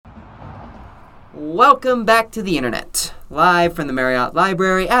Welcome back to the internet. Live from the Marriott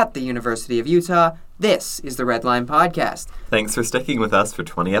Library at the University of Utah, this is the Red Line Podcast. Thanks for sticking with us for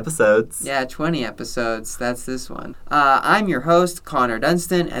 20 episodes. Yeah, 20 episodes. That's this one. I'm your host, Connor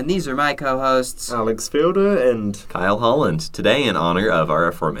Dunstan, and these are my co-hosts, Alex Fielder and Kyle Holland. Today, in honor of our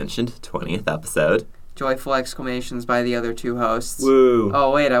aforementioned 20th episode. Joyful exclamations by the other two hosts. Woo.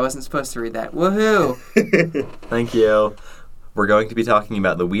 Oh, wait, I wasn't supposed to read that. Woohoo! Thank you. We're going to be talking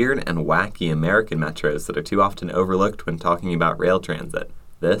about the weird and wacky American metros that are too often overlooked when talking about rail transit.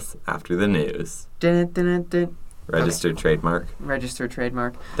 This after the news. Dun, dun, dun, dun. Registered trademark. Registered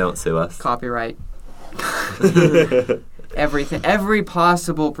trademark. Don't sue us. Copyright. Everything. Every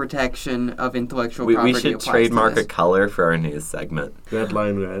possible protection of intellectual property We should applies trademark to a this. color for our news segment. Red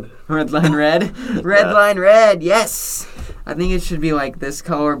Line Red. Red line red. Red Yeah. line red. Yes. I think it should be like this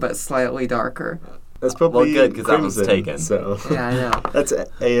color, but slightly darker. That's probably Well, good, 'cause that was crimson, taken. So. Yeah, I know. That's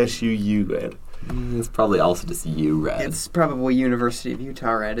ASU red. It's probably also just you red. It's probably University of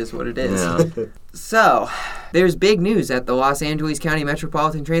Utah red is what it is. Yeah. So, there's big news at the Los Angeles County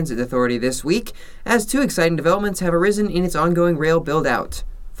Metropolitan Transit Authority this week, as two exciting developments have arisen in its ongoing rail build-out.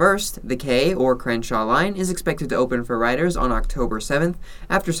 First, the K, or Crenshaw Line, is expected to open for riders on October 7th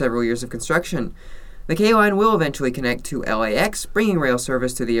after several years of construction. The K Line will eventually connect to LAX, bringing rail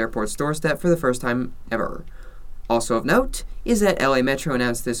service to the airport's doorstep for the first time ever. Also of note is that LA Metro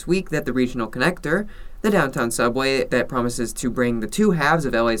announced this week that the regional connector, the downtown subway that promises to bring the two halves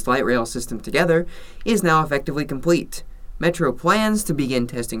of LA's light rail system together, is now effectively complete. Metro plans to begin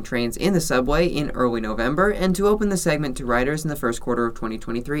testing trains in the subway in early November and to open the segment to riders in the first quarter of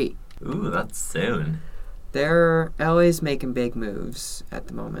 2023. Ooh, that's soon. LA's making big moves at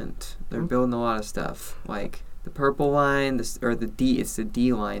the moment. They're building a lot of stuff, like the Purple Line, it's the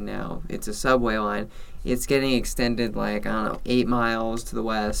D line now. It's a subway line. It's getting extended 8 miles to the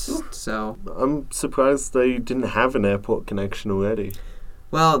west. So, I'm surprised they didn't have an airport connection already.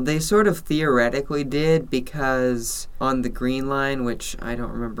 well, they sort of theoretically did because on the Green Line, which I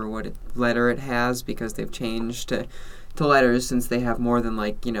don't remember what letter it has because they've changed to letters since they have more than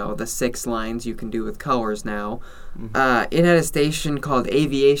the 6 lines you can do with colors now. It had a station called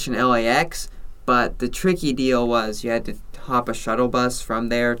Aviation LAX, but the tricky deal was you had to hop a shuttle bus from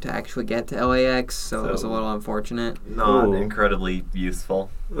there to actually get to LAX, so it was a little unfortunate. Not Ooh. incredibly useful.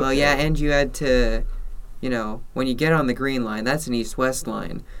 Well, yeah, and you had to, when you get on the Green Line, that's an east-west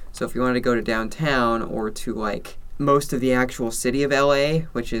line. So if you wanted to go to downtown or to, most of the actual city of LA,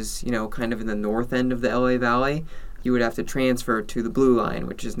 which is, kind of in the north end of the LA Valley, you would have to transfer to the Blue Line,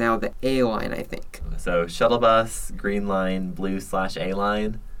 which is now the A Line, I think, So shuttle bus, Green Line, Blue/A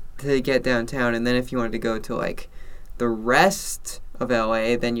line. to get downtown. And then if you wanted to go to, the rest of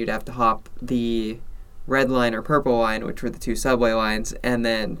LA, then you'd have to hop the Red Line or Purple Line, which were the two subway lines, and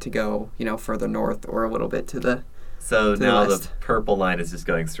then to go, further north or a little bit to the... So the now the west. purple line is just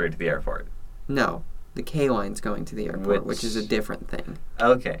going straight to the airport. No, the K Line's going to the airport, which is a different thing.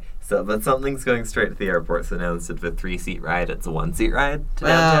 Okay, but something's going straight to the airport, so now instead of a 3-seat ride, it's a 1-seat ride to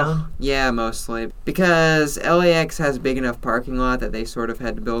downtown? Well, yeah, mostly. Because LAX has a big enough parking lot that they sort of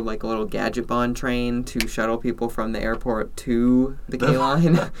had to build a little gadget bond train to shuttle people from the airport to the K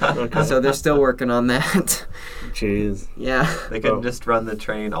Line. So they're still working on that. Jeez. Yeah. They couldn't Oh. just run the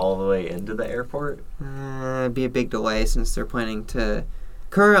train all the way into the airport? It'd be a big delay since they're planning to...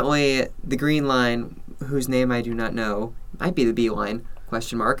 Currently, the Green Line, whose name I do not know, might be the B Line, ?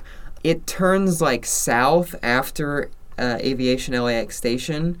 It turns south after Aviation LAX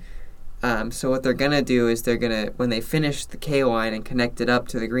station. So what they're going to do is when they finish the K Line and connect it up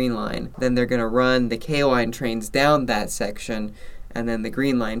to the Green Line, then they're going to run the K Line trains down that section, and then the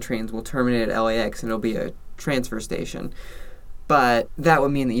Green Line trains will terminate at LAX, and it'll be a transfer station. But that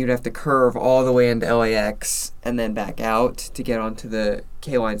would mean that you'd have to curve all the way into LAX and then back out to get onto the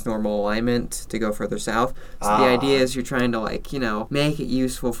K-Line's normal alignment to go further south. So the idea is you're trying to, make it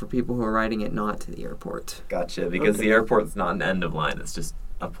useful for people who are riding it not to the airport. Gotcha, because Okay. the airport's not an end of line, it's just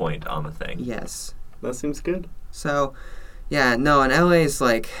a point on the thing. Yes. That seems good. So, yeah, no, and LA is,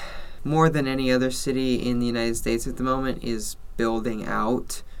 more than any other city in the United States at the moment is building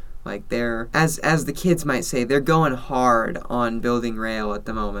out. They're, as the kids might say, they're going hard on building rail at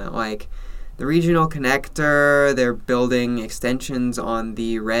the moment. The regional connector, they're building extensions on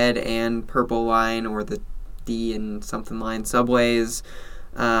the Red and Purple Line or the D and something line subways.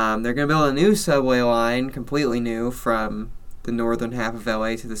 They're going to build a new subway line, completely new, from the northern half of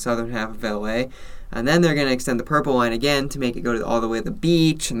LA to the southern half of LA. And then they're going to extend the Purple Line again to make it go all the way to the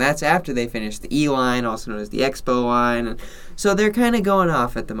beach, and that's after they finish the E Line, also known as the Expo Line. And so they're kind of going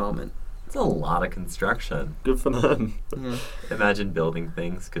off at the moment. It's a lot of construction. Good for them. Yeah. Imagine building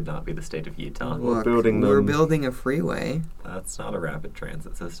things could not be the state of Utah. We're Look, building we're them. building a freeway. That's not a rapid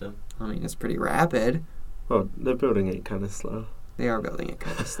transit system. I mean, it's pretty rapid. Well, they're building it kind of slow. They are building it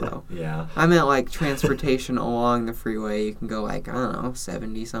kind of slow. Yeah. I meant like transportation along the freeway. You can go like, I don't know,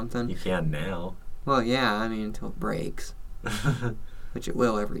 70 something. You can now. Well, yeah, I mean, until it breaks, which it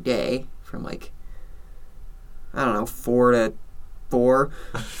will every day from like, I don't know, 4 to 4.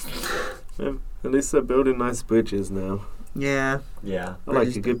 Yeah, at least they're building nice bridges now. Yeah, Yeah. I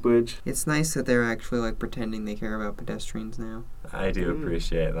like a good bridge. it's nice that they're actually like pretending they care about pedestrians now. I do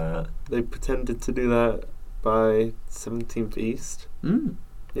appreciate that. They pretended to do that by 17th East. Mm.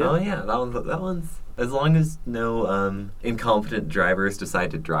 Yeah. Oh yeah, that one's. As long as no incompetent drivers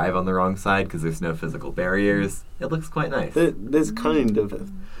decide to drive on the wrong side because there's no physical barriers, it looks quite nice. There's kind of a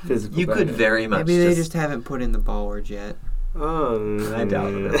physical You could barrier. very much. Maybe they just haven't put in the bollards yet. Oh, I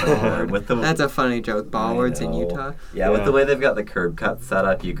doubt it. With the That's a funny joke. Bollards in know. Utah. Yeah, with Yeah. the way they've got the curb cuts set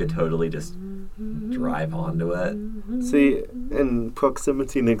up, you could totally just drive onto it. See, in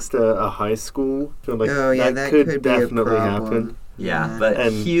proximity next to a high school, I feel like Oh yeah, that could be definitely a problem. happen. Yeah, but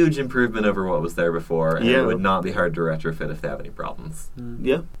And- huge improvement over what was there before, and Yeah. it would not be hard to retrofit if they have any problems.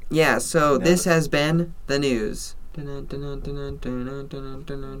 Yeah. Yeah, so Yeah. this has been the news.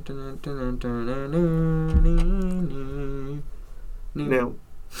 Now,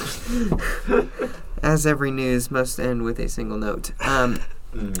 As every news must end with a single note.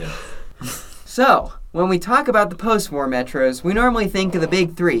 Yeah. So, when we talk about the post-war metros, we normally think of the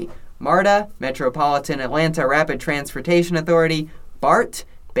big three. MARTA, Metropolitan Atlanta Rapid Transportation Authority, BART,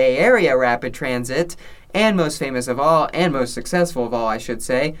 Bay Area Rapid Transit, and most famous of all, and most successful of all, I should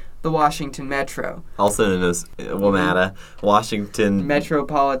say, the Washington Metro. Also known as WMATA, Washington.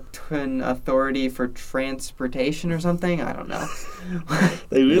 Metropolitan Authority for Transportation or something? I don't know.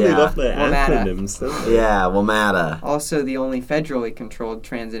 they really Yeah. love their WMATA. acronyms, don't they? Yeah, WMATA. Also, the only federally controlled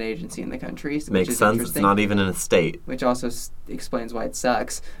transit agency in the country, which Makes is sense. It's interesting. not even in a state. Which also explains why it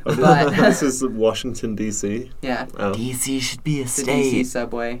sucks. Oh, But this is Washington, D.C. yeah, Oh. DC should be a the DC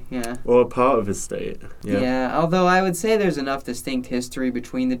subway. Yeah. Or a part of a state. Yeah. Although I would say there's enough distinct history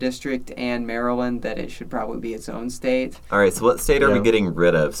between the district and Maryland that it should probably be its own state. All right, so what state are we Yeah. getting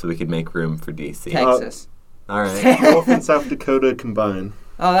rid of so we could make room for DC? Texas. All right. North and South Dakota combined.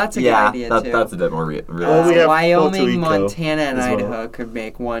 Oh, that's a Yeah, good idea too. that's a bit more Well, realistic. we have Puerto Wyoming, Rico Montana, and as well. Idaho could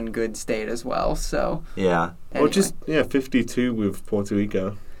make one good state as well. So, Yeah. anyway. Or just, 52 with Puerto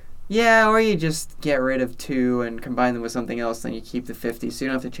Rico. Yeah, or you just get rid of 2 and combine them with something else, then you keep the 50, so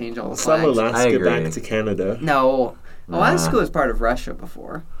you don't have to change all the Sell flags. I Alaska agree. back to Canada. No, Alaska Nah. was part of Russia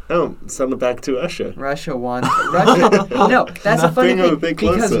before. Oh, sell it back to Russia. Russia wants Russia. No, that's a funny Bring them a thing bit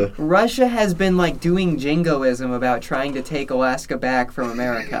because closer. Russia has been like doing jingoism about trying to take Alaska back from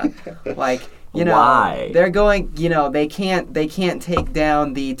America. Like, you know, Why? they're going. You know, they can't take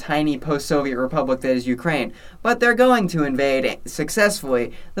down the tiny post-Soviet republic that is Ukraine, but they're going to invade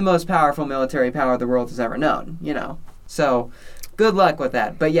successfully the most powerful military power the world has ever known. You know, so good luck with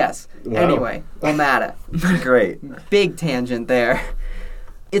that. But yes, Wow. anyway, WMATA. Great. Big tangent there.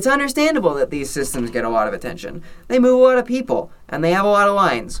 It's understandable that these systems get a lot of attention. They move a lot of people, and they have a lot of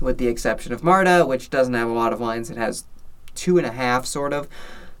lines, with the exception of MARTA, which doesn't have a lot of lines. It has 2.5, sort of.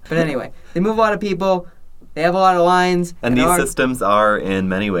 But anyway, they move a lot of people, they have a lot of lines. And these our- systems are, in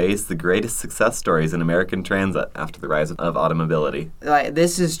many ways, the greatest success stories in American transit after the rise of automobility.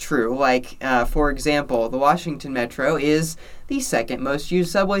 This is true. For example, the Washington Metro is the second most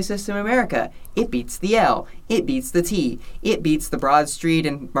used subway system in America. It beats the L. It beats the T. It beats the Broad Street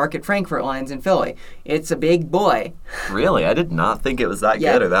and Market Frankfurt lines in Philly. It's a big boy. Really? I did not think it was that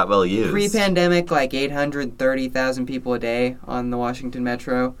Yeah. good or that well used. Pre-pandemic, 830,000 people a day on the Washington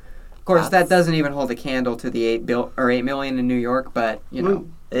Metro. Of course, That's- that doesn't even hold a candle to the 8 million in New York, but, you know,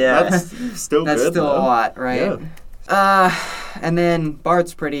 Yeah. That's still that's good, still a though. lot, right? Yeah. And then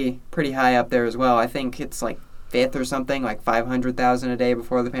BART's pretty high up there as well. I think it's 5th or something, 500,000 a day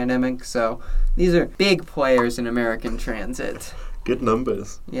before the pandemic. So these are big players in American transit. Good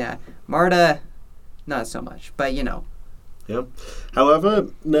numbers. Yeah. MARTA, not so much, but you know. Yeah. However,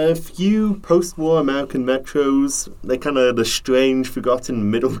 there are few post-war American metros. They're kind of the strange, forgotten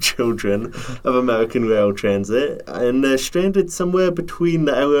middle children of American rail transit, and they're stranded somewhere between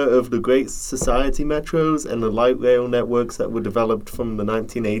the era of the Great Society metros and the light rail networks that were developed from the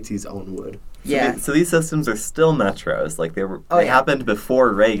 1980s onward. Yeah. So these systems are still metros. They were. Oh, they yeah. happened before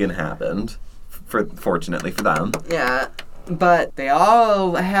Reagan happened. Fortunately for them. Yeah, but they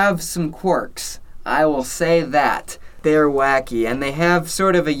all have some quirks. I will say that. They're wacky, and they have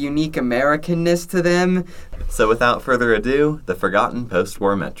sort of a unique Americanness to them. So without further ado, the forgotten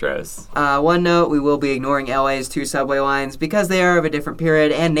post-war metros. One note, we will be ignoring LA's 2 subway lines because they are of a different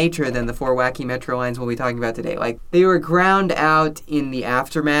period and nature than the 4 wacky metro lines we'll be talking about today. Like, they were ground out in the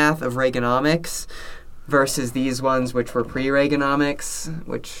aftermath of Reaganomics versus these ones which were pre-Reaganomics,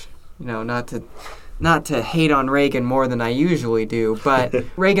 which, not to hate on Reagan more than I usually do, but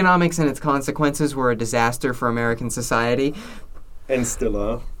Reaganomics and its consequences were a disaster for American society. And still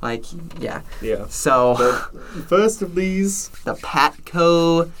are. Yeah. Yeah. So, the first of these... the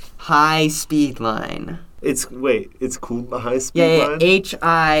Patco High Speed Line. It's called the High Speed Yeah, Line?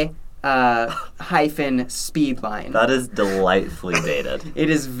 HI hyphen speed line. That is delightfully dated.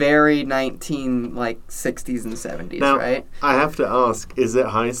 It is very 60s and 70s, Now, right? I have to ask, is it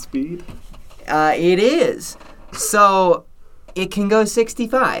high speed? It is. So, it can go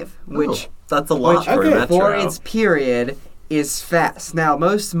 65, which... That's a lot for a metro. For its period, is fast. Now,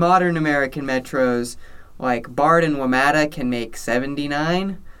 most modern American metros, like BART and WMATA, can make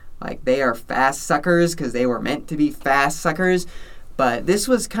 79. Like, they are fast suckers because they were meant to be fast suckers. But this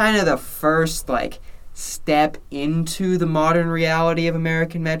was kind of the first, step into the modern reality of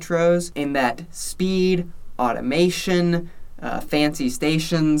American metros in that speed, automation, fancy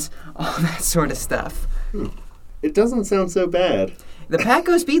stations, all that sort of stuff. It doesn't sound so bad. The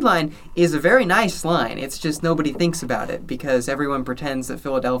Patco Speed Line is a very nice line. It's just nobody thinks about it because everyone pretends that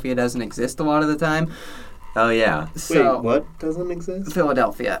Philadelphia doesn't exist a lot of the time. Oh, yeah. So, wait, what doesn't exist?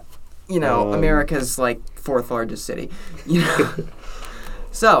 Philadelphia. America's, 4th largest city.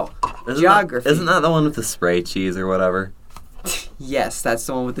 So, geography. Isn't that the one with the spray cheese or whatever? Yes, that's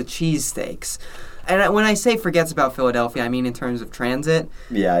the one with the cheesesteaks. And when I say forgets about Philadelphia, I mean in terms of transit.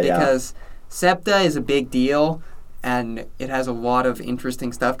 Yeah, Because SEPTA is a big deal, and it has a lot of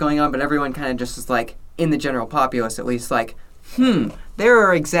interesting stuff going on, but everyone kind of just is in the general populace at least, there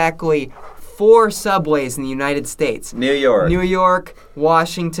are exactly 4 subways in the United States. New York,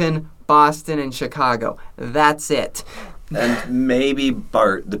 Washington, Boston, and Chicago. That's it. And maybe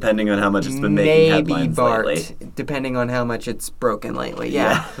BART, depending on how much it's been making headlines lately. Depending on how much it's broken lately,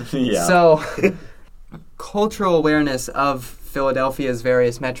 yeah. Yeah. So, cultural awareness of Philadelphia's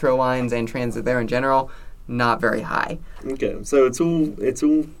various metro lines and transit there in general, not very high. Okay, so it's all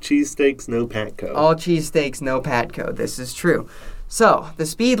cheesesteaks, no Patco. All cheesesteaks, no Patco. This is true. So, the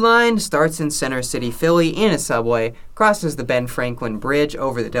speed line starts in Center City, Philly, in a subway, crosses the Ben Franklin Bridge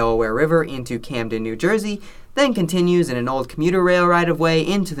over the Delaware River into Camden, New Jersey, then continues in an old commuter rail right-of-way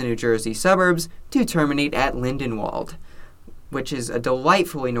into the New Jersey suburbs to terminate at Lindenwold, which is a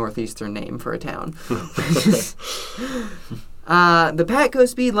delightfully northeastern name for a town. The Patco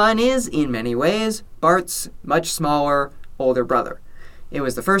Speed Line is, in many ways, BART's much smaller, older brother. It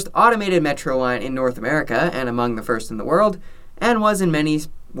was the first automated metro line in North America and among the first in the world, and was in many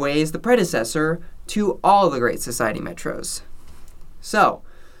ways the predecessor to all the Great Society metros. So,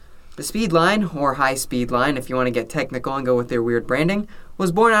 the Speed Line, or High Speed Line if you want to get technical and go with their weird branding,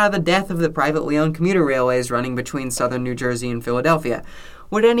 was born out of the death of the privately owned commuter railways running between southern New Jersey and Philadelphia.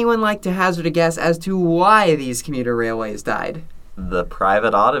 Would anyone like to hazard a guess as to why these commuter railways died? The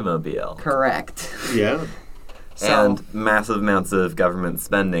private automobile. Correct. Yeah. And massive amounts of government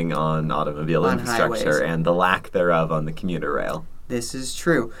spending on automobile On infrastructure highways. and the lack thereof on the commuter rail. This is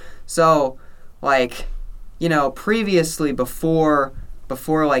true. So, previously, before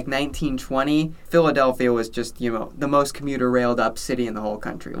 1920, Philadelphia was just, the most commuter railed up city in the whole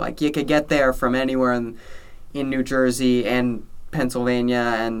country. You could get there from anywhere in New Jersey and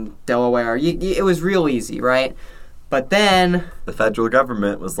Pennsylvania and Delaware. It was real easy, right? But then... The federal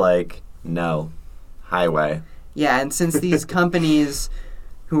government was like, no, highway. Yeah, and since these companies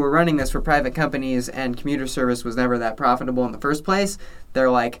who were running this were private companies and commuter service was never that profitable in the first place, they're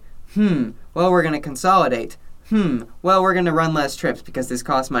like, well, we're going to consolidate. Well, we're going to run less trips because this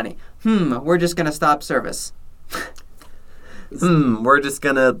costs money. We're just going to stop service. We're just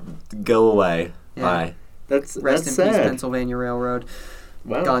going to go away. Yeah. Bye. Rest in sad. peace, Pennsylvania Railroad.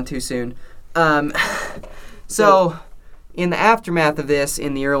 Wow. Gone too soon. So, in the aftermath of this,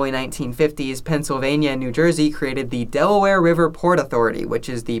 in the early 1950s, Pennsylvania and New Jersey created the Delaware River Port Authority, which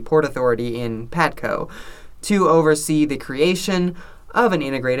is the port authority in Patco, to oversee the creation of an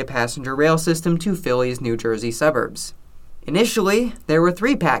integrated passenger rail system to Philly's New Jersey suburbs. Initially, there were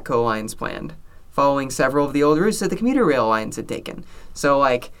 3 Patco lines planned, following several of the old routes that the commuter rail lines had taken. So,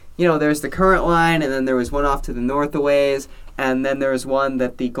 there's the current line, and then there was one off to the north a ways, and then there's one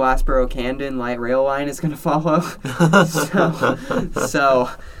that the Glassboro-Camden light rail line is going to follow. so,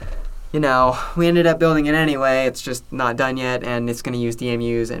 we ended up building it anyway. It's just not done yet, and it's going to use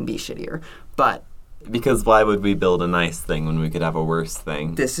DMUs and be shittier. But Because why would we build a nice thing when we could have a worse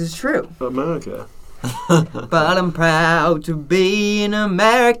thing? This is true. America. But I'm proud to be an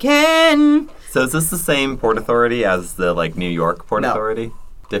American. So is this the same Port Authority as the New York Port No. Authority?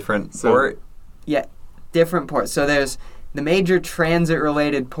 Different So- port? Yeah, different ports. So there's the major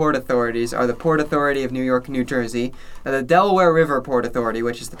transit-related port authorities are the Port Authority of New York and New Jersey, the Delaware River Port Authority,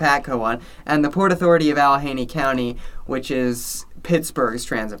 which is the PATCO one, and the Port Authority of Allegheny County, which is Pittsburgh's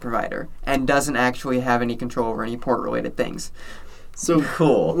transit provider, and doesn't actually have any control over any port-related things. So,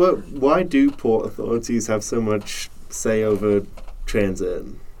 Cool. why do port authorities have so much say over transit?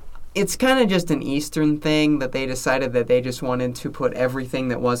 It's kind of just an Eastern thing that they decided that they just wanted to put everything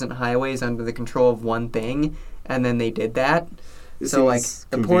that wasn't highways under the control of one thing, and then they did that. It So, seems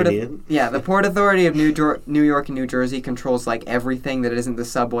the Port, convenient. the Port Authority of New York and New Jersey controls everything that isn't the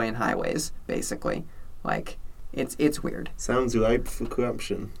subway and highways, basically. It's weird. Sounds ripe for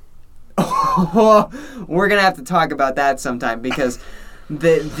corruption. We're gonna have to talk about that sometime because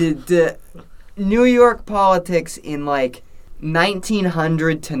the New York politics in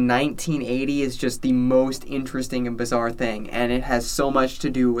 1900 to 1980 is just the most interesting and bizarre thing, and it has so much to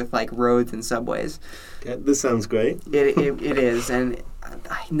do with roads and subways. Yeah, this sounds great. It is, and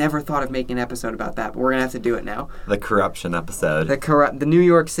I never thought of making an episode about that, but we're gonna have to do it now. The corruption episode. The New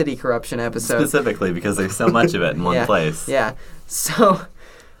York City corruption episode. Specifically because there's so much of it in one Yeah, place. Yeah. So,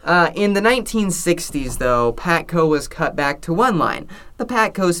 in the 1960s, though, PATCO was cut back to one line, the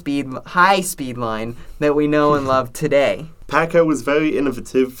PATCO high-speed line that we know and love today. PATCO was very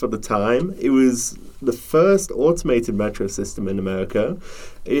innovative for the time. It was the first automated metro system in America.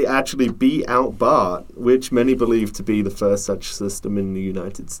 It actually beat out BART, which many believe to be the first such system in the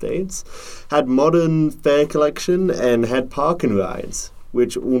United States. Had modern fare collection and had park and rides,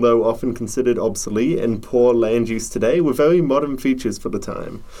 which, although often considered obsolete and poor land use today, were very modern features for the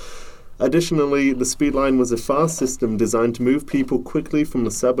time. Additionally, the speed line was a fast system designed to move people quickly from the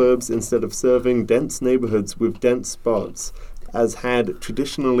suburbs instead of serving dense neighborhoods with dense spots, as had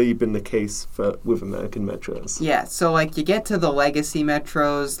traditionally been the case with American metros. Yeah, so you get to the legacy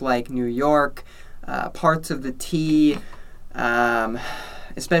metros like New York, parts of the T,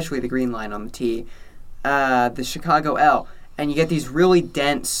 especially the Green Line on the T, the Chicago L, and you get these really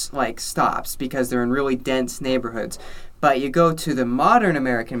dense stops because they're in really dense neighborhoods. But you go to the modern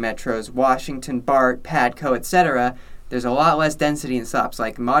American metros, Washington, BART, PATCO, etc., there's a lot less density in stops.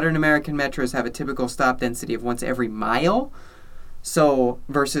 Modern American metros have a typical stop density of once every mile, so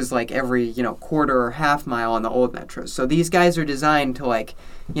versus every quarter or half mile on the old metros. So these guys are designed to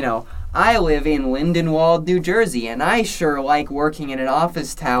I live in Lindenwold, New Jersey, and I sure like working in an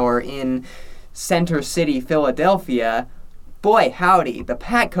office tower in Center City, Philadelphia. Boy, howdy, the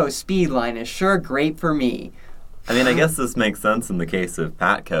PATCO speed line is sure great for me. I mean, I guess this makes sense in the case of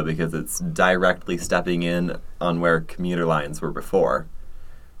PATCO because it's directly stepping in on where commuter lines were before.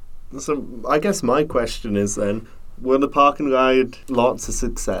 So I guess my question is then, were the park and ride lots a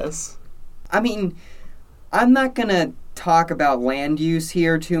success? I mean, I'm not going to talk about land use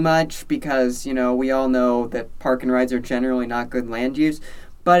here too much because, we all know that park and rides are generally not good land use.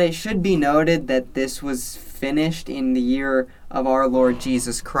 But it should be noted that this was finished in the year of our Lord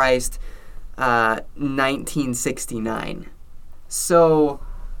Jesus Christ, 1969. So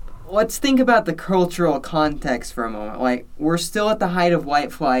let's think about the cultural context for a moment. We're still at the height of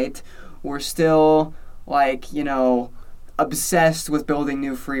white flight. We're still, obsessed with building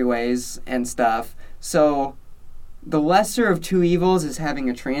new freeways and stuff. So the lesser of two evils is having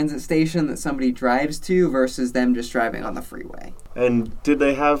a transit station that somebody drives to versus them just driving on the freeway. And did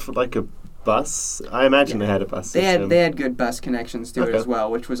they have a bus? I imagine they had a bus system. They had good bus connections to it Okay. as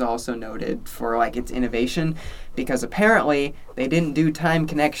well, which was also noted for its innovation, because apparently they didn't do time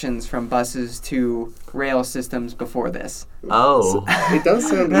connections from buses to rail systems before this. Oh, It does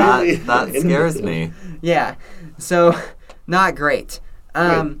sound really that scares innovative. me. Yeah, so not great.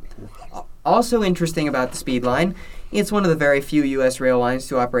 Also interesting about the speed line, it's one of the very few U.S. rail lines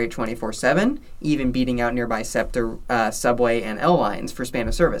to operate 24/7, even beating out nearby SEPTA subway and L lines for span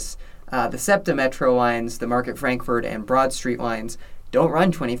of service. The SEPTA metro lines, the Market Frankfurt and Broad Street lines, don't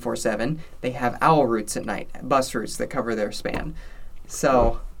run 24/7. They have owl routes at night, bus routes that cover their span.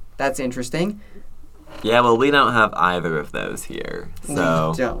 So that's interesting. Yeah, well, we don't have either of those here,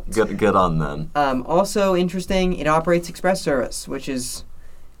 so We don't. good on them. Also interesting, it operates express service, which is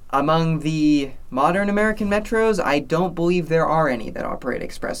Among the modern American metros, I don't believe there are any that operate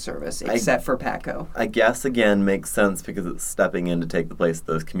express service, except for PATCO. I guess, again, makes sense because it's stepping in to take the place of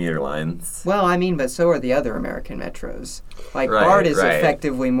those commuter lines. Well, I mean, but so are the other American metros. Like, Right, BART is right.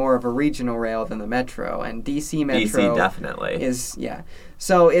 effectively more of a regional rail than the metro, and DC Metro DC, definitely. is, yeah.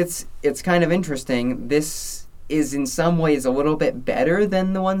 So it's kind of interesting. This is in some ways a little bit better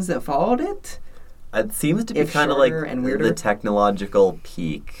than the ones that followed it. It seems to be If kind of like shorter and weirder. the technological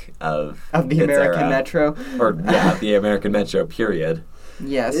peak of Of the its American era. metro. Or, yeah, the American metro, period.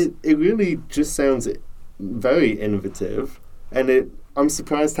 Yes. It really just sounds very innovative, and I'm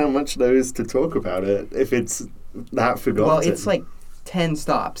surprised how much there is to talk about it if it's that forgotten. Well, it's like 10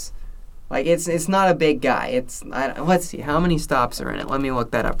 stops. Like, it's not a big guy. Let's see, how many stops are in it? Let me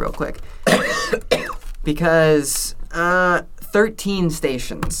look that up real quick. Because 13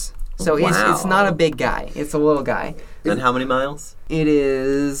 stations. So it's not a big guy. It's a little guy. And how many miles? It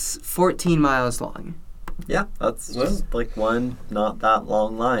is 14 miles long. Yeah, that's just like one not that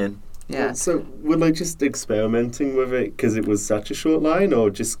long line. Yeah. So were they just experimenting with it because it was such a short line,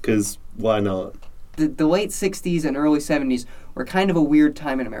 or just because why not? The late 60s and early 70s were kind of a weird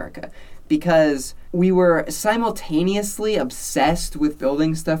time in America because we were simultaneously obsessed with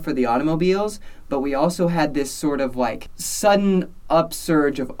building stuff for the automobiles, but we also had this sort of like sudden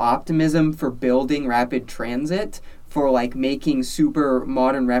upsurge of optimism for building rapid transit, for like making super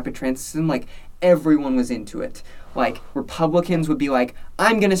modern rapid transit system. Like, everyone was into it. Like, Republicans would be like,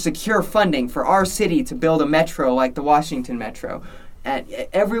 I'm going to secure funding for our city to build a metro like the Washington Metro. And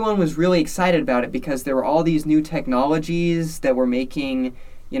everyone was really excited about it because there were all these new technologies that were making,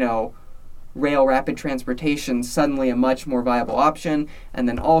 rail rapid transportation suddenly a much more viable option. And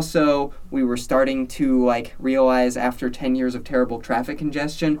then also we were starting to realize after 10 years of terrible traffic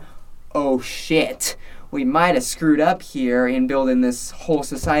congestion, oh shit, we might have screwed up here in building this whole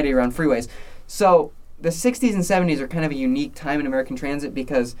society around freeways. So the 60s and 70s are kind of a unique time in American transit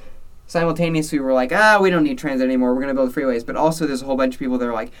because simultaneously we're like, we don't need transit anymore, we're going to build freeways. But also there's a whole bunch of people that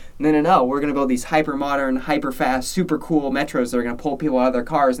are like, no, we're going to build these hyper-modern, hyper-fast, super cool metros that are going to pull people out of their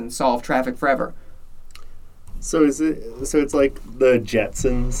cars and solve traffic forever. So it's like the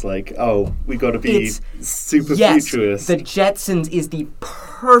Jetsons, we got to be super futurist. The Jetsons is the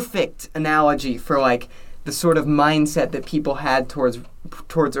perfect analogy for the sort of mindset that people had towards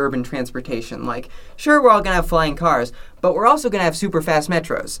urban transportation. Like, sure, we're all going to have flying cars, but we're also going to have super fast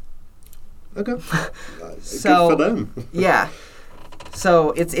metros. Okay. So, good for them. Yeah.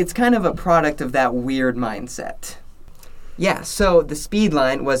 So it's kind of a product of that weird mindset. Yeah, so the Speed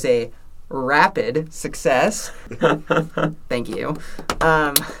Line was a rapid success. Thank you.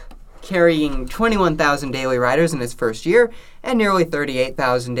 Carrying 21,000 daily riders in its first year and nearly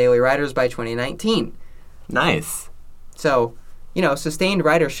 38,000 daily riders by 2019. Nice. So, sustained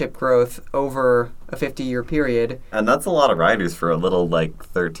ridership growth over a 50-year period. And that's a lot of riders for a little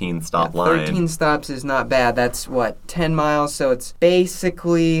 13-stop line. 13 stops is not bad. That's 10 miles, so it's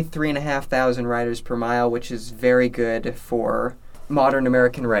basically 3,500 riders per mile, which is very good for modern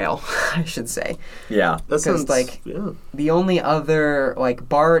American rail, I should say. Yeah. That sounds the only other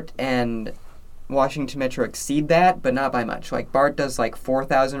BART and Washington Metro exceed that, but not by much. BART does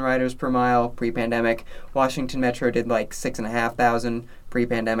 4,000 riders per mile pre-pandemic. Washington Metro did 6,500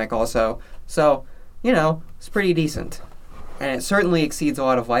 pre-pandemic also. So, it's pretty decent. And it certainly exceeds a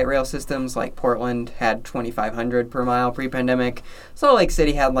lot of light rail systems. Portland had 2,500 per mile pre-pandemic. Salt Lake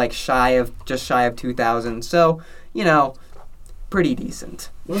City had just shy of 2,000. So, pretty decent.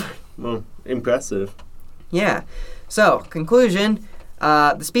 Well, impressive. Yeah. So, conclusion,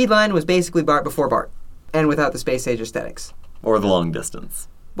 the Speed Line was basically BART before BART, and without the space age aesthetics. Or the long distance.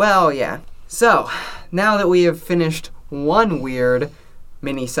 Well, yeah. So, now that we have finished one weird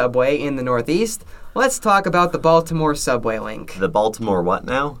mini subway in the Northeast, let's talk about the Baltimore Subway Link. The Baltimore what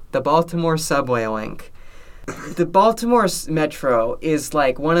now? The Baltimore Subway Link. The Baltimore Metro is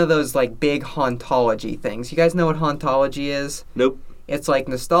one of those big hauntology things. You guys know what hauntology is? Nope. It's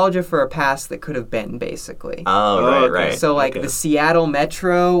nostalgia for a past that could have been, basically. Oh, right. So, the Seattle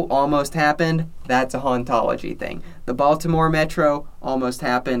Metro almost happened. That's a hauntology thing. The Baltimore Metro almost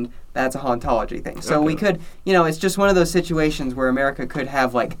happened. That's a hauntology thing. So we could, it's just one of those situations where America could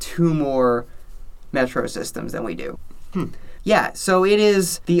have, 2 more metro systems than we do. Yeah, so it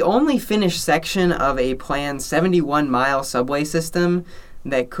is the only finished section of a planned 71-mile subway system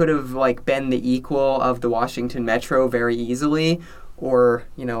that could have, been the equal of the Washington Metro very easily, or,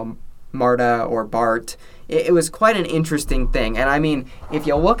 MARTA or BART. It was quite an interesting thing. And I mean, if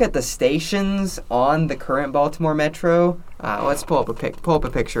you look at the stations on the current Baltimore Metro, let's pull up a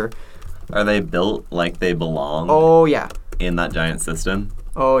picture. Are they built like they belong Oh, yeah. in that giant system?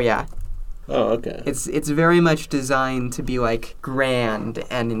 Oh yeah. Oh, okay. It's very much designed to be like grand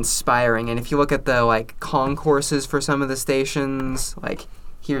and inspiring. And if you look at the like concourses for some of the stations, like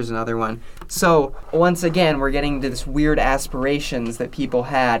here's another one. So once again, we're getting to this weird aspirations that people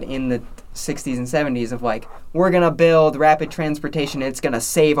had in the 60s and 70s of like, we're gonna build rapid transportation. It's gonna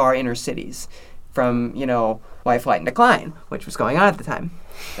save our inner cities from, white flight and decline, which was going on at the time.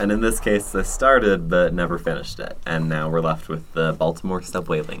 And in this case, they started but never finished it. And now we're left with the Baltimore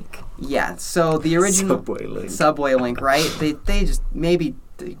Subway Link. Yeah, so the original Subway Link. right? They just maybe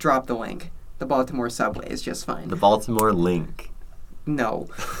drop the link. The Baltimore Subway is just fine. The Baltimore Link. No.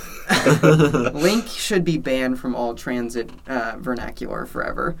 Link should be banned from all transit vernacular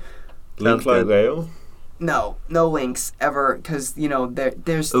forever. Link like rail? No links ever, because,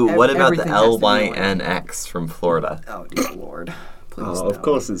 there's... Ooh, what about the everything has to be a link. LYNX from Florida? Oh, dear Lord. Please Oh, no. of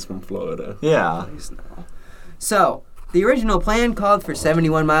course it's from Florida. Yeah. Please no. So, the original plan called for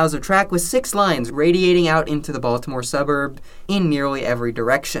 71 miles of track with 6 lines radiating out into the Baltimore suburb in nearly every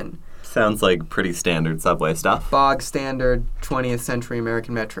direction. Sounds like pretty standard subway stuff. Bog standard 20th century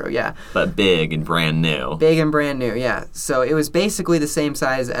American Metro, yeah. But big and brand new. Big and brand new, yeah. So it was basically the same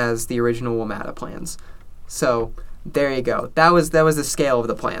size as the original WMATA plans. So there you go. That was the scale of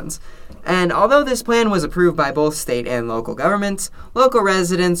the plans. And although this plan was approved by both state and local governments, local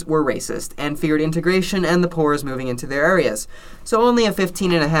residents were racist and feared integration and the poors moving into their areas. So only a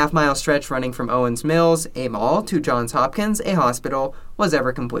 15.5-mile stretch running from Owens Mills, a mall, to Johns Hopkins, a hospital, was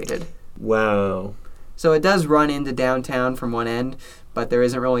ever completed. Wow. So it does run into downtown from one end, but there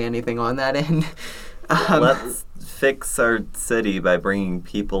isn't really anything on that end. Let's fix our city by bringing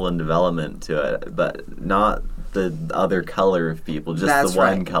people and development to it, but not the other color of people, just That's the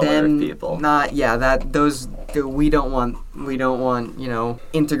one right. color Then of people. We don't want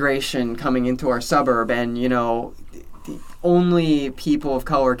integration coming into our suburb, and only people of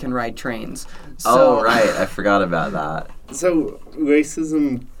color can ride trains. So, Oh, right. I forgot about that. So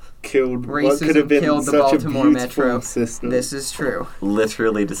racism killed what could have been killed the such Baltimore a beautiful Metro. system. This is true.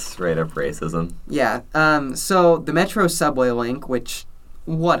 Literally just straight up racism. Yeah. So the Metro Subway Link, which,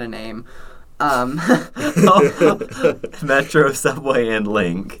 what a name. Metro, Subway, and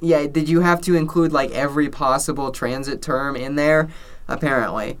Link. Yeah, did you have to include like every possible transit term in there?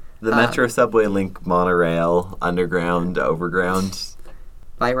 Apparently. The Metro, Subway, Link, monorail, underground, overground,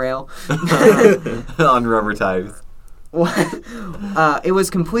 Light rail. on rubber tires. It was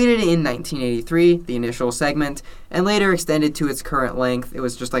completed in 1983, the initial segment, and later extended to its current length. It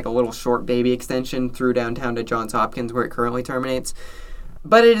was just like a little short baby extension through downtown to Johns Hopkins, where it currently terminates.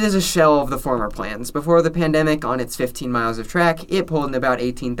 But it is a shell of the former plans. Before the pandemic, on its 15 miles of track, it pulled in about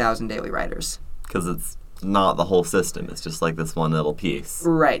 18,000 daily riders. Because it's not the whole system. It's just like this one little piece.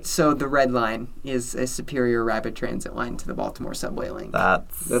 Right, so the Red Line is a superior rapid transit line to the Baltimore Subway Link.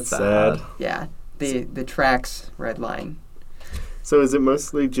 That's sad. Yeah, the tracks Red Line. So is it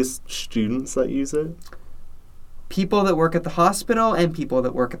mostly just students that use it? People that work at the hospital and people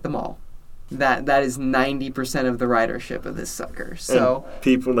that work at the mall. That is 90% of the ridership of this sucker. So and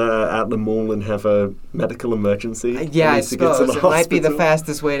people that are at the mall and have a medical emergency. yeah, I need to get to suppose the it might be the hospital.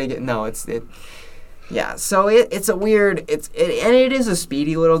 fastest way to get. No, yeah. So it's a weird. And it is a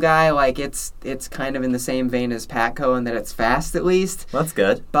speedy little guy. Like it's kind of in the same vein as Patco in that it's fast at least. That's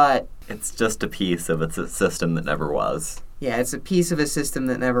good. But It's just a piece of a system that never was. yeah, it's a piece of a system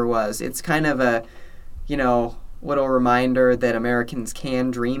that never was. It's kind of a, little reminder that Americans can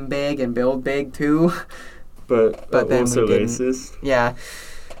dream big and build big too. But then also we didn't. racist. Yeah.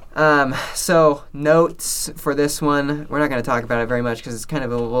 So notes for this one. We're not going to talk about it very much because it's kind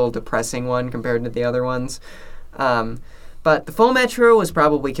of a little depressing one compared to the other ones. But the full Metro was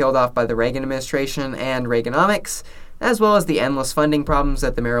probably killed off by the Reagan administration and Reaganomics, as well as the endless funding problems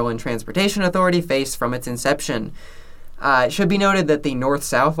that the Maryland Transportation Authority faced from its inception. It should be noted that the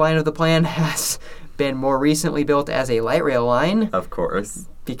north-south line of the plan has been more recently built as a light rail line. Of course.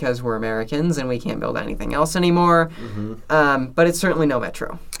 Because we're Americans and we can't build anything else anymore. Mm-hmm. But it's certainly no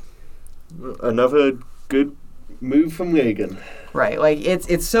Metro. Another good move from Reagan. Right, like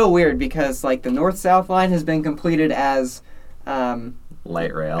it's so weird because like the north-south line has been completed as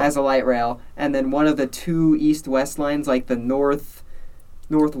Light rail. as a light rail, and then one of the two east-west lines, like the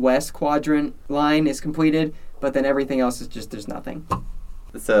northwest quadrant line, is completed, but then everything else is just there's nothing.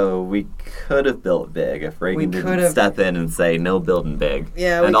 So we could have built big if Reagan We didn't could've- step in and say no building big.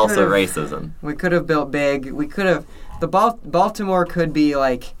 Yeah, we and also could've- racism. We could have built big. We could have Baltimore could be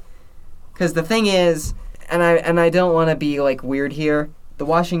like, because the thing is, and I don't want to be like weird here. The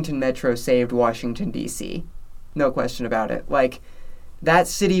Washington Metro saved Washington D.C. No question about it. Like that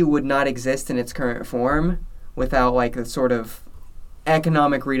city would not exist in its current form without like the sort of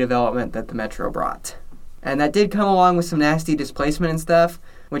economic redevelopment that the Metro brought. And that did come along with some nasty displacement and stuff,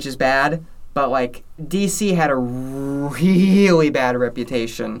 which is bad. But, like, D.C. had a really bad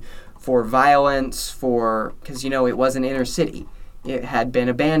reputation for violence, because, it was an inner city. It had been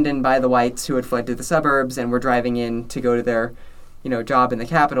abandoned by the whites who had fled to the suburbs and were driving in to go to their, job in the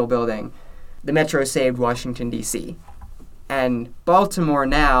Capitol building. The Metro saved Washington, D.C. And Baltimore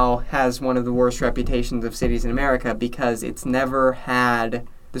now has one of the worst reputations of cities in America because it's never had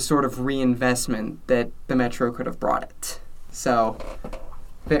the sort of reinvestment that the Metro could have brought it. So,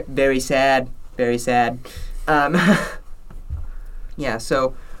 very sad, very sad.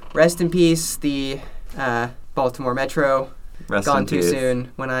 So rest in peace, the Baltimore Metro. Rest Gone in too peace.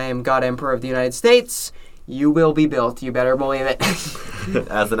 soon. When I am God Emperor of the United States, you will be built. You better believe it.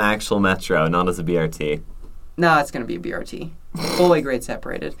 As an actual metro, not as a BRT. No, it's going to be a BRT. Fully grade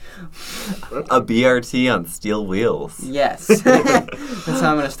separated. A BRT on steel wheels. Yes. That's how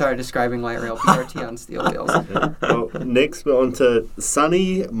I'm going to start describing light rail BRT on steel wheels. Well, next we're on to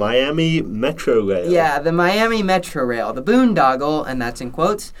sunny Miami Metro Rail. Yeah, the Miami Metro Rail, the boondoggle, and that's in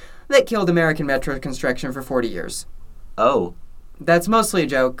quotes, that killed American metro construction for 40 years. Oh. That's mostly a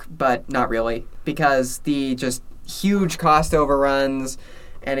joke, but not really, because the just huge cost overruns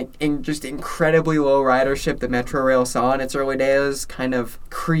and just incredibly low ridership that Metro Rail saw in its early days kind of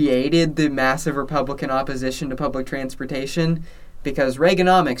created the massive Republican opposition to public transportation. Because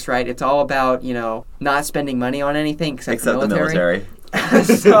Reaganomics, right, it's all about, not spending money on anything except the military.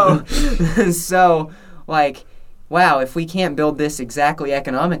 So, wow, if we can't build this exactly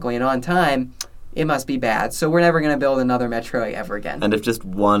economically and on time, it must be bad. So we're never going to build another metro ever again. And if just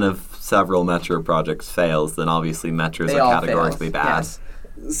one of several metro projects fails, then obviously metros They are all categorically fail. bad. Yes.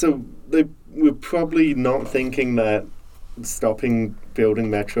 So they were probably not thinking that stopping building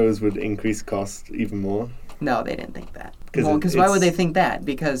metros would increase cost even more. No, they didn't think that. 'Cause Because why would they think that?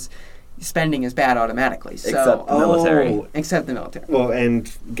 Because spending is bad automatically. So, Except the military. Except the military. Well,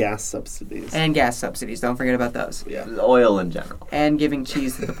 and gas subsidies. And gas subsidies. Don't forget about those. Yeah. Oil in general. And giving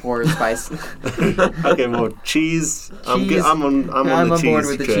cheese to the poor is spice. Okay, well, cheese. Cheese. I'm on the cheese board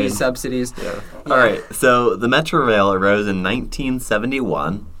with the train. cheese subsidies. Yeah. All right, so the Metro Rail arose in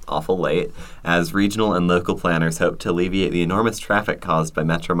 1971, awful late, as regional and local planners hoped to alleviate the enormous traffic caused by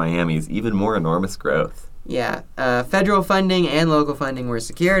Metro Miami's even more enormous growth. Yeah, federal funding and local funding were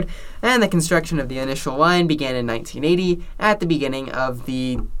secured, and the construction of the initial line began in 1980 at the beginning of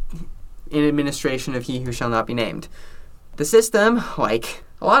the administration of He Who Shall Not Be Named. The system, like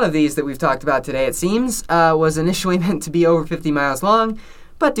a lot of these that we've talked about today, it seems, was initially meant to be over 50 miles long,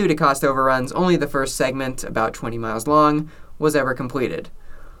 but due to cost overruns, only the first segment, about 20 miles long, was ever completed.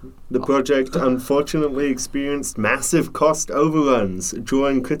 The project unfortunately experienced massive cost overruns,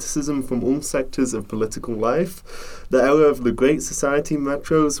 drawing criticism from all sectors of political life. The era of the Great Society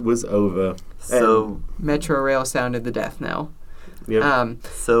metros was over. So, Metro Rail sounded the death knell. Yeah.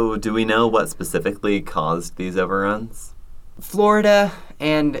 so do we know what specifically caused these overruns? Florida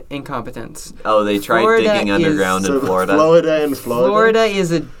and incompetence. Oh, they tried Florida digging is- underground in Florida. Florida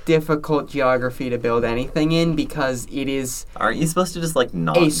is a difficult geography to build anything in because it is. Aren't you supposed to just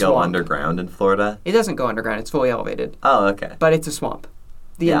not A go swamp. underground in Florida? It doesn't go underground. It's fully elevated, Oh, okay. but it's a swamp.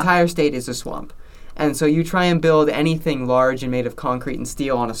 The Yeah. entire state is a swamp, and so you try and build anything large and made of concrete and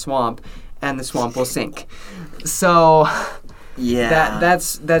steel on a swamp, and the swamp will sink. So Yeah.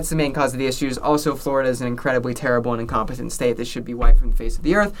 that's the main cause of the issues. Also, Florida is an incredibly terrible and incompetent state that should be wiped from the face of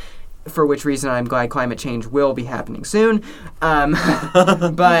the earth. For which reason, I'm glad climate change will be happening soon.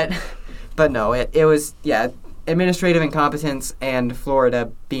 But no, it was administrative incompetence and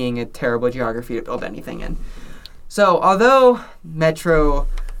Florida being a terrible geography to build anything in. So although Metro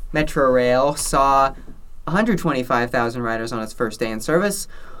Rail saw 125,000 riders on its first day in service,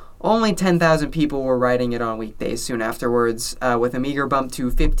 only 10,000 people were riding it on weekdays soon afterwards, with a meager bump to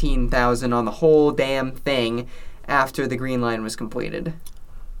 15,000 on the whole damn thing after the Green Line was completed.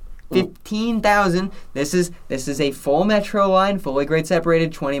 15,000. This is a full metro line, fully grade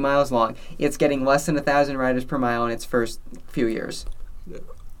separated, 20 miles long. It's getting less than 1,000 riders per mile in its first few years.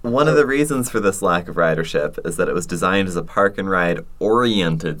 One of the reasons for this lack of ridership is that it was designed as a park and ride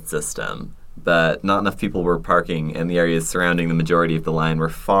oriented system, but not enough people were parking, and the areas surrounding the majority of the line were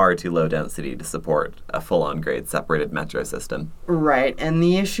far too low density to support a full-on grade separated metro system. Right, and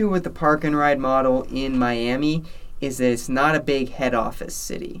the issue with the park and ride model in Miami is that it's not a big head office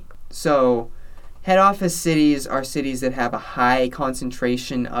city. So, head office cities are cities that have a high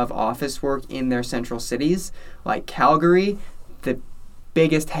concentration of office work in their central cities, like Calgary, the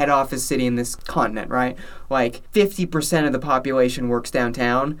biggest head office city in this continent, right? Like 50% of the population works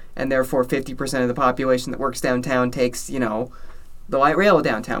downtown, and therefore 50% of the population that works downtown takes, the light rail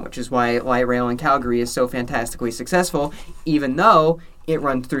downtown, which is why light rail in Calgary is so fantastically successful, even though it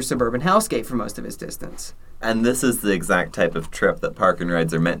runs through suburban hellscape for most of its distance. And this is the exact type of trip that park and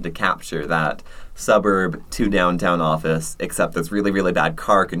rides are meant to capture, that suburb to downtown office, except there's really, really bad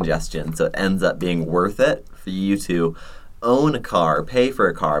car congestion, so it ends up being worth it for you to own a car, pay for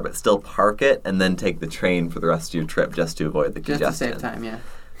a car, but still park it, and then take the train for the rest of your trip just to avoid the congestion. Just to save time,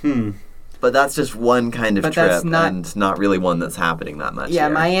 yeah. But that's just one kind of But trip, that's not- and not really one that's happening that much Yeah,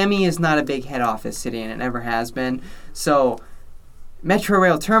 here. Miami is not a big head office city, and it never has been. So, Metro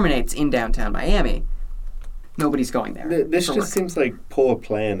Rail terminates in downtown Miami. Nobody's going there. This for just work. seems like poor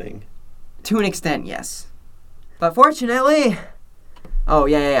planning. To an extent, yes. But fortunately... Oh,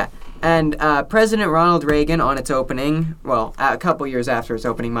 yeah. And President Ronald Reagan, on its opening, well, a couple years after its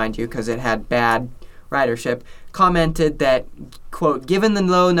opening, mind you, because it had bad ridership, commented that, quote, given the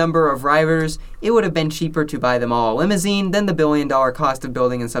low number of riders, it would have been cheaper to buy them all a limousine than the billion-dollar cost of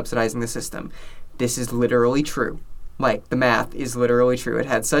building and subsidizing the system. This is literally true. Like, the math is literally true. It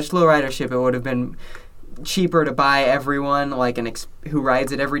had such low ridership, it would have been cheaper to buy everyone, like, who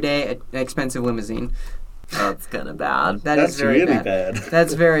rides it every day, an expensive limousine. That's kind of bad. That's is very really bad.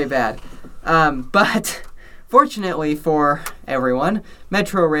 That's very bad. But fortunately for everyone,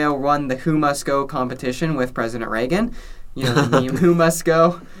 Metro Rail won the Who Must Go competition with President Reagan. You know the meme, Who Must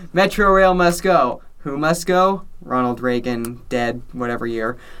Go? Metro Rail must go. Who must go? Ronald Reagan, dead, whatever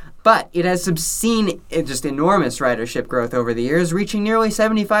year. But it has seen just enormous ridership growth over the years, reaching nearly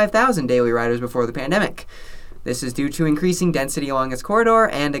 75,000 daily riders before the pandemic. This is due to increasing density along its corridor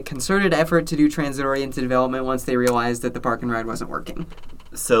and a concerted effort to do transit-oriented development once they realized that the park and ride wasn't working.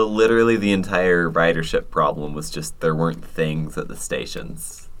 So literally the entire ridership problem was just there weren't things at the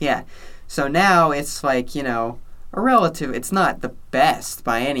stations. Yeah. So now it's like, a relative, it's not the best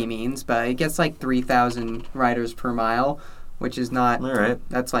by any means, but it gets like 3,000 riders per mile, which is not, All right.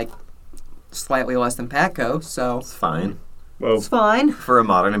 that's like slightly less than Patco, so It's fine. Well, it's fine. For a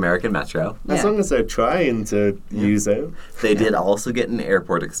modern American metro. as Yeah. long as they're trying to use it. They did also get an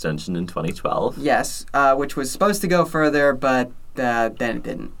airport extension in 2012. Yes, which was supposed to go further, but then it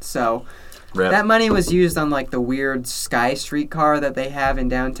didn't. So Rip. that money was used on like the weird Sky streetcar that they have in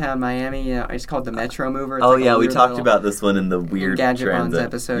downtown Miami. It's called the Metro Mover. It's Oh like a yeah, we weird talked little- about this one in the weird Gadget Bonds transit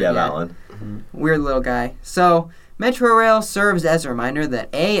episode, Yeah, yeah. that one. Weird little guy. So, Metro Rail serves as a reminder that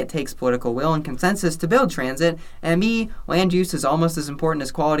A, it takes political will and consensus to build transit, and B, land use is almost as important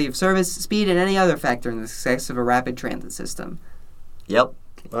as quality of service, speed, and any other factor in the success of a rapid transit system. Yep.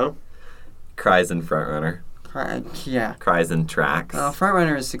 Well, Cries in Frontrunner. Yeah. Cries in Tracks.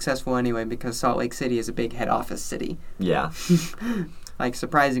 Frontrunner is successful anyway because Salt Lake City is a big head office city. Yeah. Like,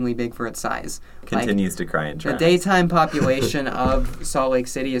 surprisingly big for its size. Continues to cry in The Tracks. daytime population of Salt Lake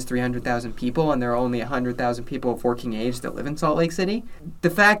City is 300,000 people, and there are only 100,000 people of working age that live in Salt Lake City.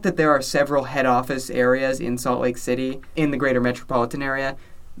 The fact that there are several head office areas in Salt Lake City, in the greater metropolitan area,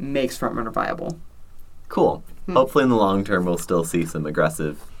 makes Frontrunner viable. Cool. Hopefully in the long term we'll still see some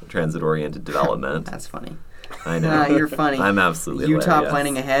aggressive transit-oriented development. That's funny. I know. You're funny. I'm absolutely Utah hilarious.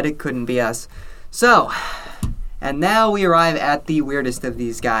 planning ahead, it couldn't be us. So, and now we arrive at the weirdest of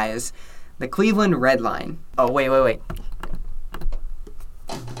these guys, the Cleveland Red Line. Oh, wait.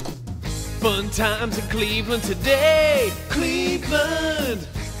 Fun times in Cleveland today. Cleveland.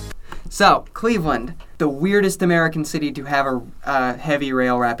 So, Cleveland, the weirdest American city to have a heavy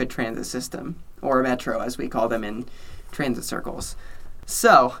rail rapid transit system, or a metro as we call them in transit circles.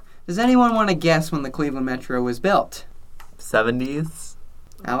 So, does anyone want to guess when the Cleveland Metro was built? 70s?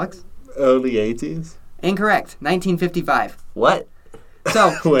 Alex? early 80s? Incorrect. 1955. What?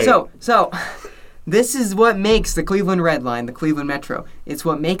 So, Wait. so, this is what makes the Cleveland Red Line, the Cleveland Metro. It's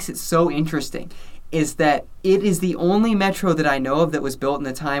what makes it so interesting, is that it is the only metro that I know of that was built in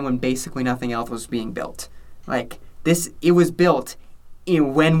a time when basically nothing else was being built. Like, it was built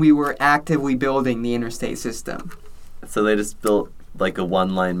when we were actively building the interstate system. So they just built like a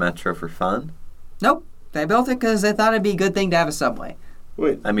one-line metro for fun? Nope. They built it because they thought it'd be a good thing to have a subway.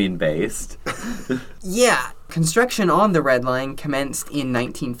 Wait, I mean, based. Yeah. Construction on the Red Line commenced in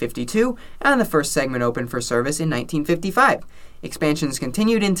 1952, and the first segment opened for service in 1955. Expansions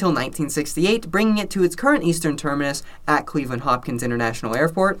continued until 1968, bringing it to its current eastern terminus at Cleveland Hopkins International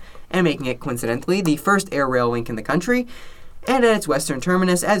Airport, and making it, coincidentally, the first air rail link in the country, and at its western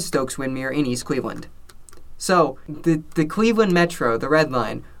terminus at Stokes-Windermere in East Cleveland. So, the Cleveland Metro, the Red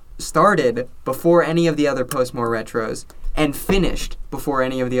Line, started before any of the other post-war metros, and finished before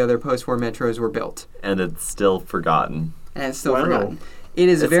any of the other post-war metros were built. And it's still forgotten. And it's still Wow. forgotten. It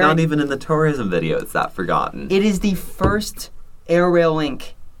is It's not even in the tourism video, it's that forgotten. It is the first air rail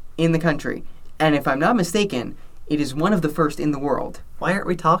link in the country. And if I'm not mistaken, it is one of the first in the world. Why aren't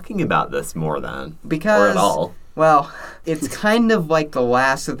we talking about this more then? Because, or at all? Well, it's kind of like the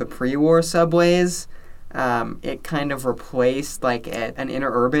last of the pre-war subways. It kind of replaced like an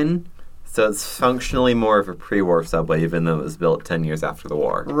interurban. So it's functionally more of a pre-war subway, even though it was built 10 years after the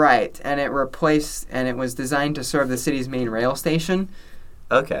war. Right, and it was designed to serve the city's main rail station.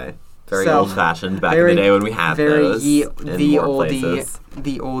 Okay. Very So, old-fashioned back in the day when we had those in more places.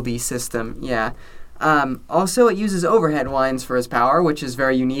 The oldie system, yeah. Also, it uses overhead lines for its power, which is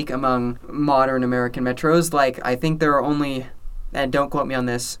very unique among modern American metros. Like, I think there are only, and don't quote me on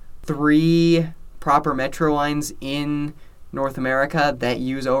this, 3 proper metro lines in North America that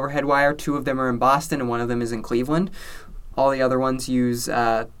use overhead wire. 2 of them are in Boston, and 1 of them is in Cleveland. All the other ones use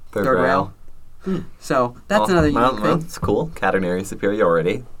third rail. So, that's another unique thing. That's cool. Catenary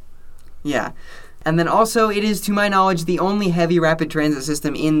superiority. Yeah. And then also, it is, to my knowledge, the only heavy rapid transit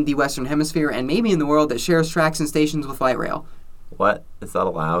system in the Western Hemisphere and maybe in the world that shares tracks and stations with light rail. What? Is that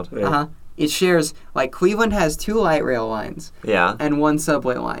allowed? Yeah. Uh-huh. It shares, like, Cleveland has 2 light rail lines Yeah. and 1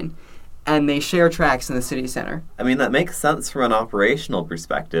 subway line. And they share tracks in the city center. I mean, that makes sense from an operational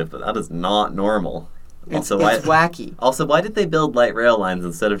perspective, but that is not normal. It's wacky. Also, why did they build light rail lines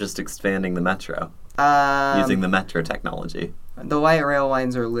instead of just expanding the metro? Using the metro technology. The light rail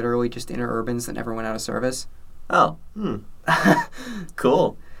lines are literally just interurbans that never went out of service. Oh.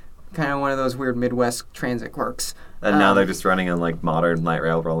 Cool. Kind of one of those weird Midwest transit quirks. And now they're just running on, like, modern light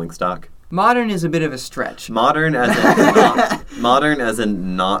rail rolling stock. Modern is a bit of a stretch. Modern as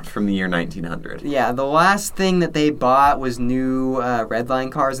in not from the year 1900. Yeah, the last thing that they bought was new red line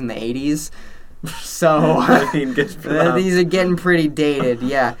cars in the 80s. So I mean, good for them. these are getting pretty dated,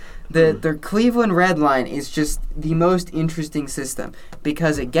 yeah. The Cleveland Red Line is just the most interesting system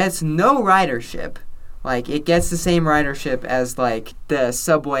because it gets no ridership. Like, it gets the same ridership as, like, the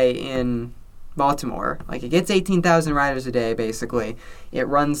subway in Baltimore. Like, it gets 18,000 riders a day, basically. It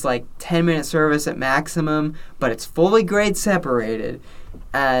runs, like, 10-minute service at maximum, but it's fully grade separated.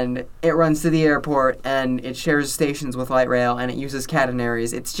 And it runs to the airport, and it shares stations with light rail, and it uses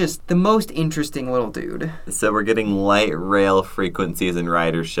catenaries. It's just the most interesting little dude. So we're getting light rail frequencies and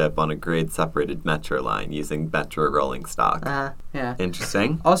ridership on a grade-separated metro line using metro rolling stock. Yeah.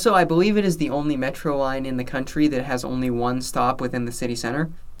 Interesting. Also, I believe it is the only metro line in the country that has only 1 stop within the city center.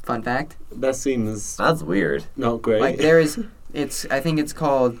 Fun fact. That seems That's weird. not great. Like, there is... I think it's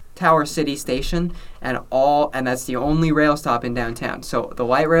called Tower City Station, and that's the only rail stop in downtown. So the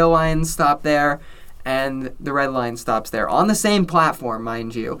light rail lines stop there, and the red line stops there on the same platform,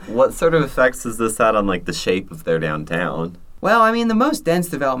 mind you. What sort of effects has this had on, like, the shape of their downtown? Well, I mean, the most dense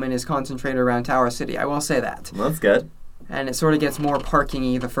development is concentrated around Tower City. I will say that, Well, that's good. and it sort of gets more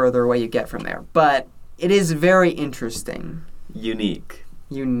parking-y the further away you get from there. But it is very interesting, Unique.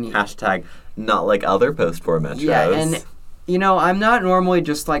 unique. Hashtag not like other post-war metros. Yeah, and you know, I'm not normally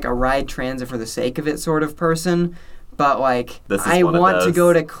just like a ride transit for the sake of it sort of person, but like This is I one of want to those.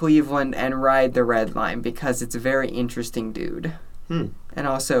 go to Cleveland and ride the Red Line because it's a very interesting dude. And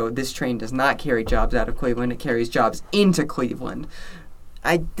also, this train does not carry jobs out of Cleveland; it carries jobs into Cleveland.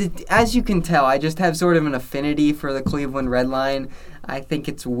 As you can tell, I just have sort of an affinity for the Cleveland Red Line. I think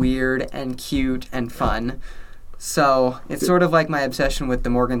it's weird and cute and fun. So it's sort of like my obsession with the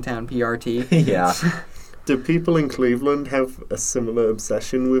Morgantown PRT. Yeah. Do people in Cleveland have a similar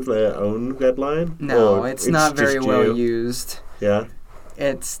obsession with their own red line? No, Or it's not very just well you? used. Yeah.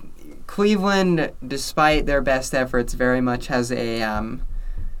 It's Cleveland, despite their best efforts, very much has a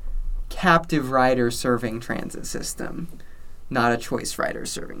captive rider serving transit system, not a choice rider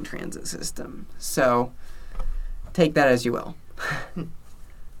serving transit system. So take that as you will.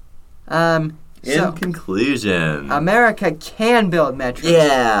 In conclusion. America can build metros,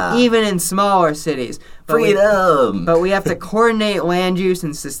 Yeah. even in smaller cities. But Freedom. but we have to coordinate land use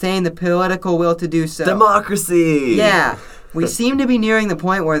and sustain the political will to do so. Democracy. Yeah. We seem to be nearing the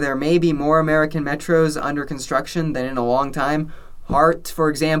point where there may be more American metros under construction than in a long time. Hart, for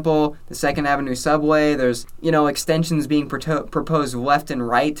example, the 2nd Avenue subway, there's, extensions being proposed left and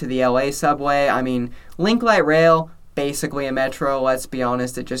right to the LA subway. I mean, Link Light Rail, basically a metro, let's be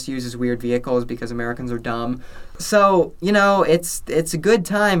honest, it just uses weird vehicles because Americans are dumb. So, it's a good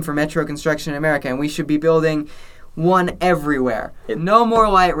time for metro construction in America, and we should be building one everywhere. No more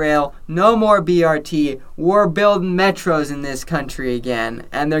light rail, no more BRT. We're building metros in this country again,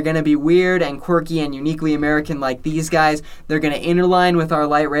 and they're going to be weird and quirky and uniquely American like these guys. They're going to interline with our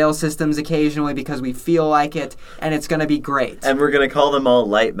light rail systems occasionally because we feel like it, and it's going to be great. And we're going to call them all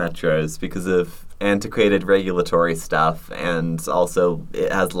light metros because of antiquated regulatory stuff, and also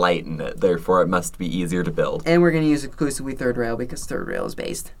it has light in it, therefore it must be easier to build. And we're going to use exclusively third rail because third rail is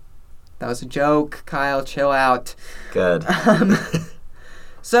based. That was a joke. Kyle, chill out. Good.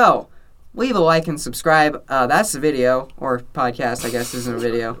 So, leave a like and subscribe. That's the video, or podcast, I guess isn't a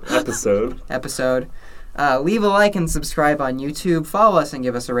video. Episode. Leave a like and subscribe on YouTube. Follow us and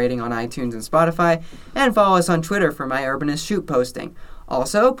give us a rating on iTunes and Spotify. And follow us on Twitter for My Urbanist Shoot posting.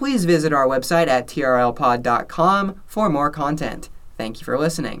 Also, please visit our website at trlpod.com for more content. Thank you for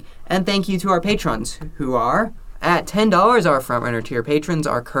listening. And thank you to our patrons, who are... At $10, our frontrunner tier patrons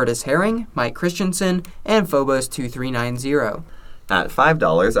are Curtis Herring, Mike Christensen, and Phobos2390. At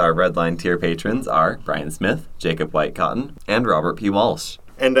 $5, our Redline tier patrons are Brian Smith, Jacob Whitecotton, and Robert P. Walsh.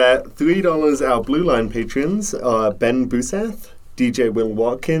 And at $3, our Blue Line patrons are Ben Busath, DJ Will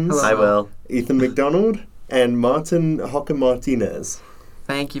Watkins, Hello. Hi, Will. Ethan McDonald, and Martin Hocker Martinez.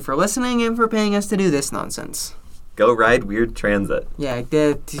 Thank you for listening and for paying us to do this nonsense. Go ride weird transit. Yeah,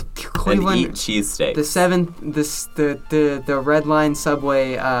 the Cleveland... And eat cheesesteaks. The Red Line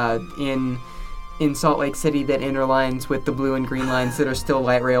subway in Salt Lake City that interlines with the blue and green lines that are still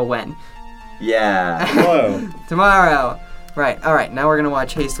light rail when? Yeah. Whoa. Tomorrow. Right, alright, now we're going to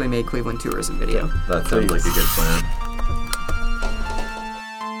watch Hastily Made Cleveland Tourism video. That sounds like a good plan.